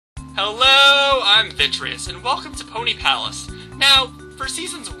Hello, I'm Vitreous, and welcome to Pony Palace. Now, for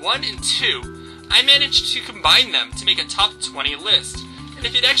seasons 1 and 2, I managed to combine them to make a top 20 list. And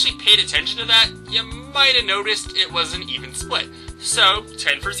if you'd actually paid attention to that, you might have noticed it was an even split. So,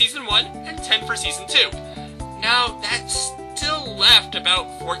 10 for season 1 and 10 for season 2. Now, that still left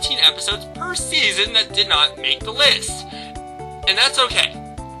about 14 episodes per season that did not make the list. And that's okay.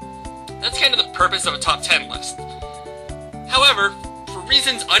 That's kind of the purpose of a top 10 list. However, for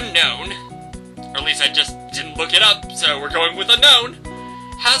reasons unknown, or at least I just didn't look it up, so we're going with unknown,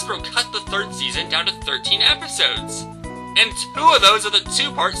 Hasbro cut the third season down to 13 episodes. And 2 of those are the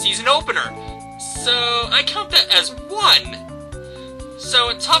 2-part season opener. So I count that as 1. So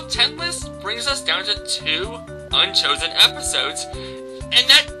a top 10 list brings us down to 2 unchosen episodes, and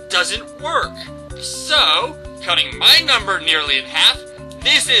that doesn't work. So, cutting my number nearly in half,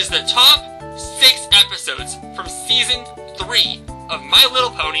 this is the top 6 episodes from season 3 of My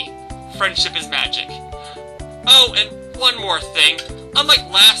Little Pony, Friendship is Magic. Oh, and one more thing.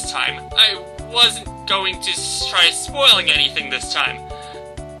 Unlike last time, I wasn't going to try spoiling anything this time.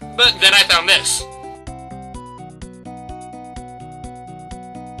 But then I found this.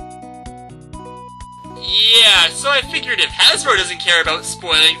 Yeah, so I figured if Hasbro doesn't care about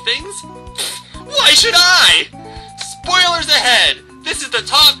spoiling things, why should I? Spoilers ahead! This is the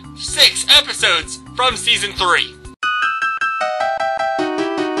top 6 episodes from season 3.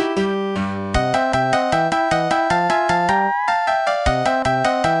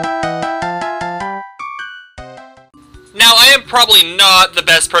 Now, I am probably not the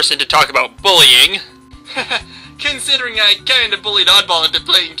best person to talk about bullying, considering I kinda bullied Oddball into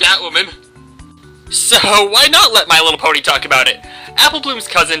playing Catwoman. So, why not let My Little Pony talk about it? Apple Bloom's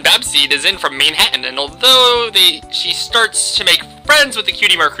cousin, Babseed, is in from Manhattan, and although she starts to make friends with the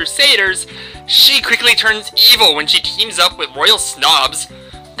Cutie Mark Crusaders, she quickly turns evil when she teams up with royal snobs,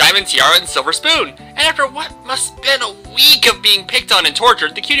 Diamond Tiara and Silver Spoon. And after what must have been a week of being picked on and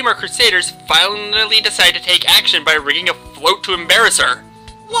tortured, the Cutie Mark Crusaders finally decide to take action by rigging a float to embarrass her.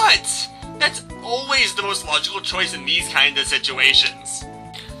 What? That's always the most logical choice in these kind of situations.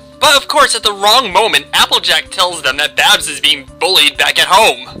 But of course, at the wrong moment, Applejack tells them that Babs is being bullied back at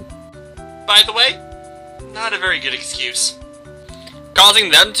home. By the way, not a very good excuse.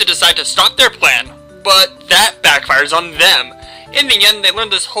 Causing them to decide to stop their plan, but that backfires on them. In the end, they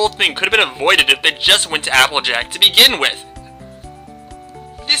learned this whole thing could have been avoided if they just went to Applejack to begin with.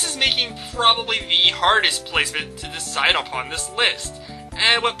 This is making probably the hardest placement to decide upon this list,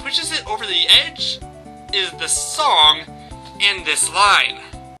 and what pushes it over the edge is the song and this line.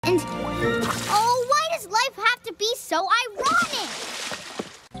 And, oh, why does life have to be so ironic?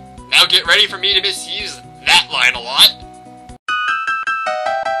 Now get ready for me to misuse that line a lot.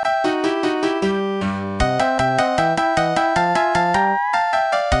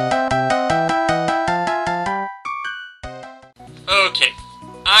 Okay,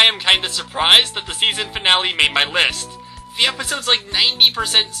 I am kinda surprised that the season finale made my list. The episode's like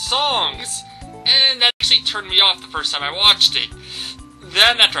 90% songs, and that actually turned me off the first time I watched it.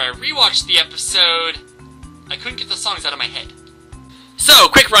 Then, after I rewatched the episode, I couldn't get the songs out of my head. So,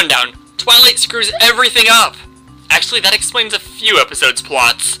 quick rundown. Twilight screws everything up. Actually, that explains a few episodes'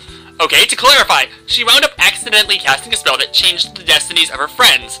 plots. Okay, to clarify, she wound up accidentally casting a spell that changed the destinies of her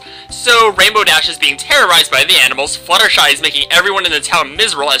friends. So, Rainbow Dash is being terrorized by the animals, Fluttershy is making everyone in the town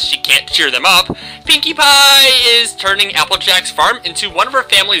miserable as she can't cheer them up, Pinkie Pie is turning Applejack's farm into one of her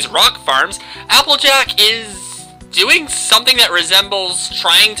family's rock farms, Applejack is doing something that resembles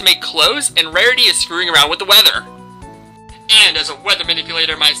trying to make clothes, and Rarity is screwing around with the weather. And as a weather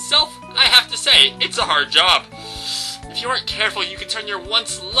manipulator myself, I have to say, it's a hard job. If you aren't careful, you can turn your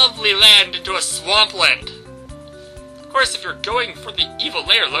once lovely land into a swampland. Of course, if you're going for the evil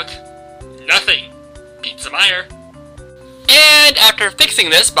layer look, nothing beats a mire. And after fixing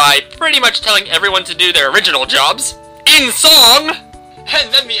this by pretty much telling everyone to do their original jobs, in song,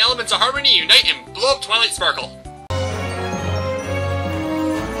 and then the elements of harmony unite and blow up Twilight Sparkle.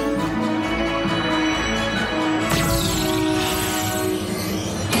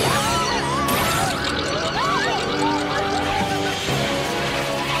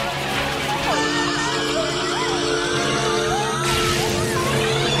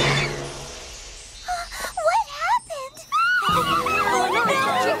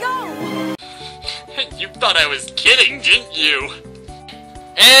 You thought I was kidding, didn't you?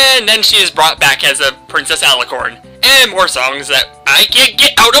 And then she is brought back as a Princess Alicorn. And more songs that I can't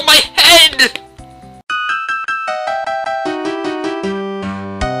get out of my head!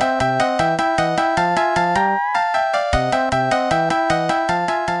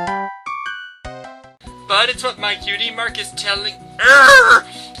 But it's what my cutie Mark is telling.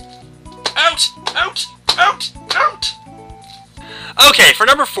 Okay, for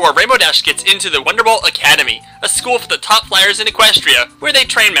number 4, Rainbow Dash gets into the Wonderbolt Academy, a school for the top flyers in Equestria, where they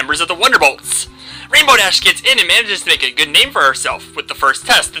train members of the Wonderbolts. Rainbow Dash gets in and manages to make a good name for herself with the first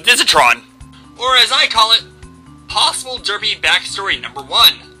test, the Dizitron. Or as I call it, Possible Derby Backstory number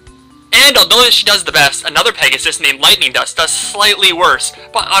 1. And although she does the best, another Pegasus named Lightning Dust does slightly worse,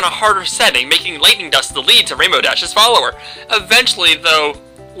 but on a harder setting, making Lightning Dust the lead to Rainbow Dash's follower. Eventually, though,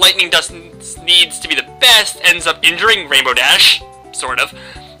 Lightning Dust needs to be the best, ends up injuring Rainbow Dash, sort of,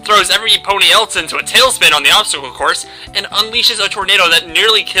 throws every pony else into a tailspin on the obstacle course, and unleashes a tornado that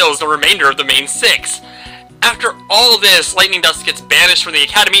nearly kills the remainder of the main 6. After all this, Lightning Dust gets banished from the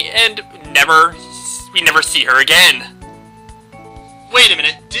academy, and we never see her again. Wait a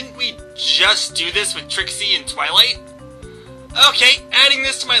minute, didn't we just do this with Trixie and Twilight? Okay, adding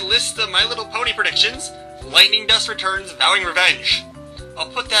this to my list of My Little Pony predictions, Lightning Dust returns vowing revenge. I'll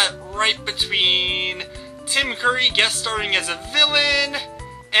put that right between Tim Curry guest starring as a villain,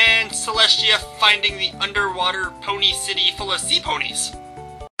 and Celestia finding the underwater pony city full of sea ponies.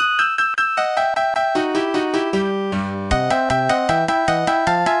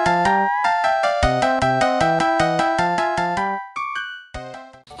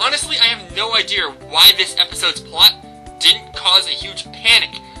 Honestly, I have no idea why this episode's plot didn't cause a huge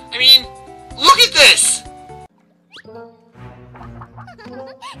panic. I mean, look at this!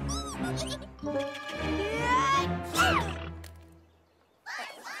 What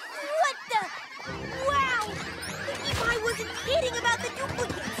the? Wow! Pinkie Pie wasn't kidding about the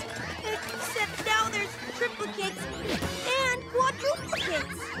duplicates. Except now there's triplicates and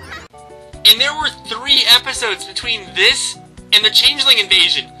quadruplicates. And there were 3 episodes between this and the Changeling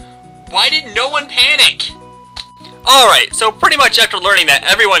invasion. Why did no one panic? Alright, so pretty much after learning that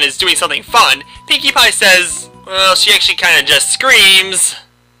everyone is doing something fun, Pinkie Pie says, well, she actually kinda just screams.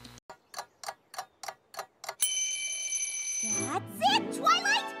 That's it,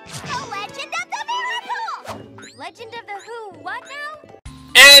 Twilight! The Legend of the Miracle! Legend of the who, what now?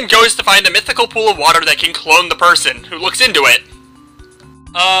 And goes to find a mythical pool of water that can clone the person who looks into it.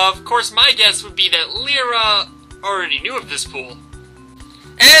 Of course, my guess would be that Lyra already knew of this pool.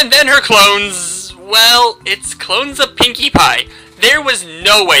 And then her clones, well, it's clones of Pinkie Pie. There was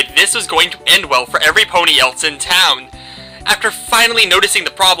no way this was going to end well for every pony else in town. After finally noticing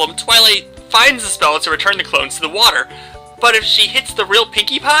the problem, Twilight finds a spell to return the clones to the water. But if she hits the real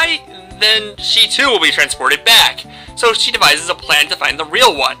Pinkie Pie, then she too will be transported back. So she devises a plan to find the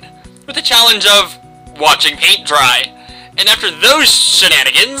real one, with the challenge of watching paint dry. And after those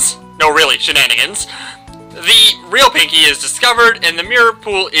shenanigans, no really, shenanigans, the real Pinkie is discovered and the mirror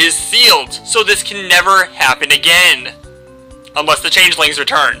pool is sealed, so this can never happen again. Unless the changelings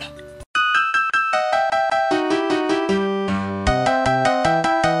return.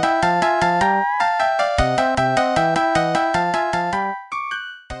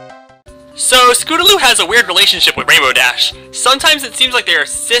 So, Scootaloo has a weird relationship with Rainbow Dash. Sometimes it seems like they are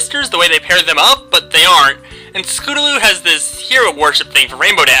sisters the way they pair them up, but they aren't. And Scootaloo has this hero worship thing for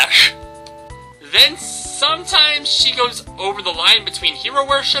Rainbow Dash. Then sometimes she goes over the line between hero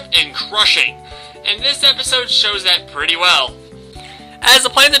worship and crushing, and this episode shows that pretty well. As a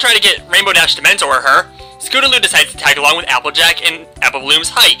plan to try to get Rainbow Dash to mentor her, Scootaloo decides to tag along with Applejack and Apple Bloom's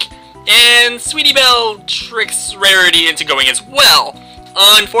hike, and Sweetie Belle tricks Rarity into going as well.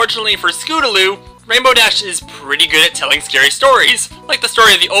 Unfortunately for Scootaloo, Rainbow Dash is pretty good at telling scary stories, like the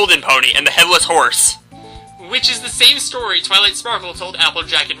story of the Olden Pony and the Headless Horse. Which is the same story Twilight Sparkle told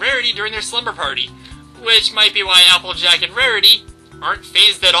Applejack and Rarity during their slumber party. Which might be why Applejack and Rarity aren't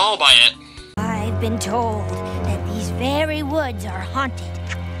fazed at all by it. I've been told that these very woods are haunted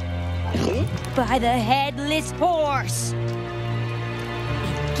by the Headless Horse.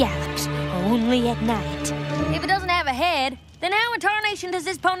 It gallops only at night. If it doesn't have a head, then how in tarnation does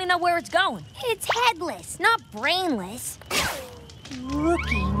this pony know where it's going? It's headless, not brainless.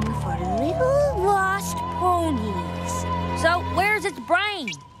 Looking for little lost ponies. So, where's its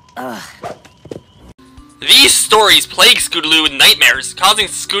brain? Ugh. These stories plague Scootaloo with nightmares, causing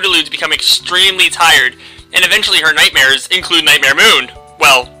Scootaloo to become extremely tired, and eventually her nightmares include Nightmare Moon.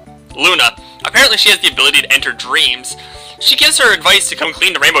 Well, Luna. Apparently she has the ability to enter dreams. She gives her advice to come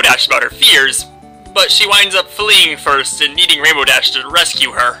clean to Rainbow Dash about her fears, but she winds up fleeing first and needing Rainbow Dash to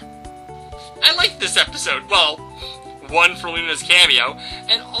rescue her. I liked this episode. Well, one for Luna's cameo,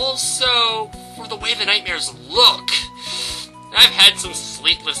 and also for the way the nightmares look. I've had some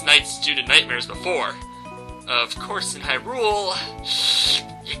sleepless nights due to nightmares before. Of course, in Hyrule,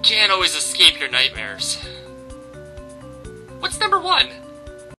 you can't always escape your nightmares. What's number 1?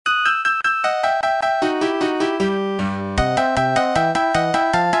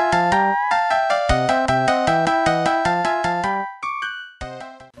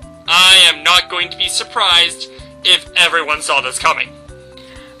 going to be surprised if everyone saw this coming.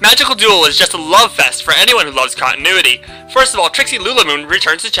 Magical Duel is just a love fest for anyone who loves continuity. First of all, Trixie Lulamoon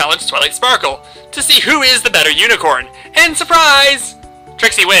returns to challenge Twilight Sparkle to see who is the better unicorn. And surprise!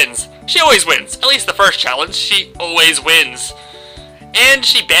 Trixie wins. She always wins. At least the first challenge, she always wins. And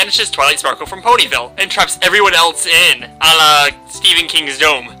she banishes Twilight Sparkle from Ponyville and traps everyone else in, a la Stephen King's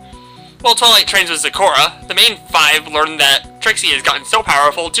Dome. While Twilight trains with Zecora, the main five learn that Trixie has gotten so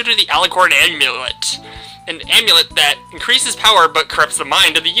powerful due to the Alicorn Amulet. An amulet that increases power but corrupts the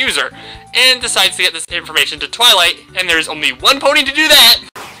mind of the user, and decides to get this information to Twilight, and there's only one pony to do that!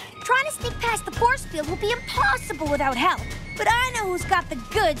 Trying to sneak past the force field will be impossible without help. But I know who's got the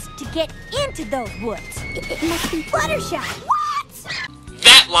goods to get into those woods. It must be Fluttershy. What?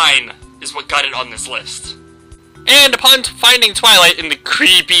 That line is what got it on this list. And upon finding Twilight in the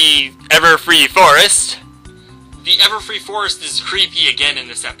creepy Everfree Forest... The Everfree Forest is creepy again in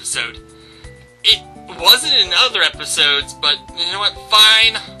this episode. It wasn't in other episodes, but you know what?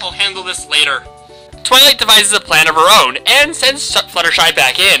 Fine, I'll handle this later. Twilight devises a plan of her own, and sends Fluttershy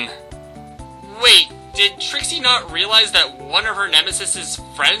back in. Wait, did Trixie not realize that one of her Nemesis's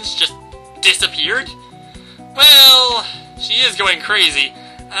friends just disappeared? Well, she is going crazy.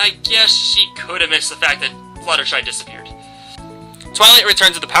 I guess she could have missed the fact that Fluttershy disappeared. Twilight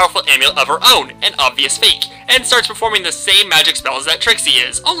returns with a powerful amulet of her own, an obvious fake, and starts performing the same magic spells that Trixie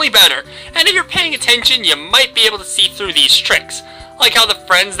is, only better. And if you're paying attention, you might be able to see through these tricks. Like how the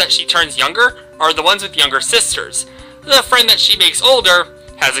friends that she turns younger are the ones with younger sisters. The friend that she makes older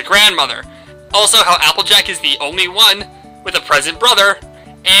has a grandmother. Also how Applejack is the only one with a present brother,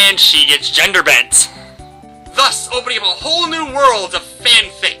 and she gets gender bent. Thus opening up a whole new world of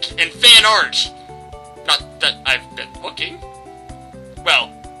fanfic and fan art. Not that I've been looking.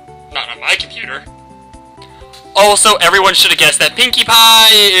 Well, not on my computer. Also, everyone should have guessed that Pinkie Pie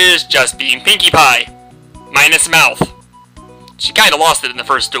is just being Pinkie Pie. Minus mouth. She kinda lost it in the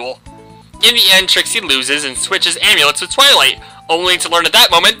first duel. In the end, Trixie loses and switches amulets with Twilight, only to learn at that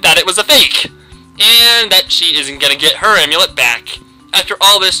moment that it was a fake. And that she isn't gonna get her amulet back. After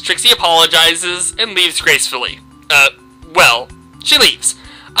all this, Trixie apologizes and leaves gracefully. Well, she leaves.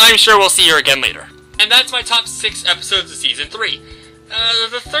 I'm sure we'll see her again later. And that's my top 6 episodes of Season 3.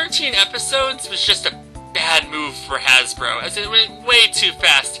 The 13 episodes was just a bad move for Hasbro, as it went way too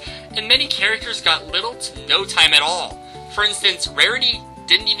fast, and many characters got little to no time at all. For instance, Rarity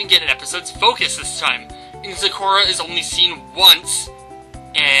didn't even get an episode's focus this time, and Zecora is only seen once,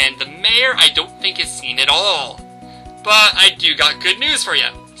 and the Mayor I don't think is seen at all. But I do got good news for you.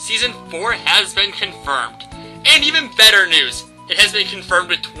 Season 4 has been confirmed. And even better news, it has been confirmed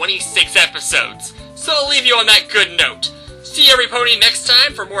with 26 episodes. So I'll leave you on that good note. See every pony next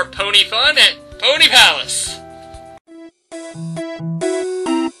time for more pony fun at Pony Palace.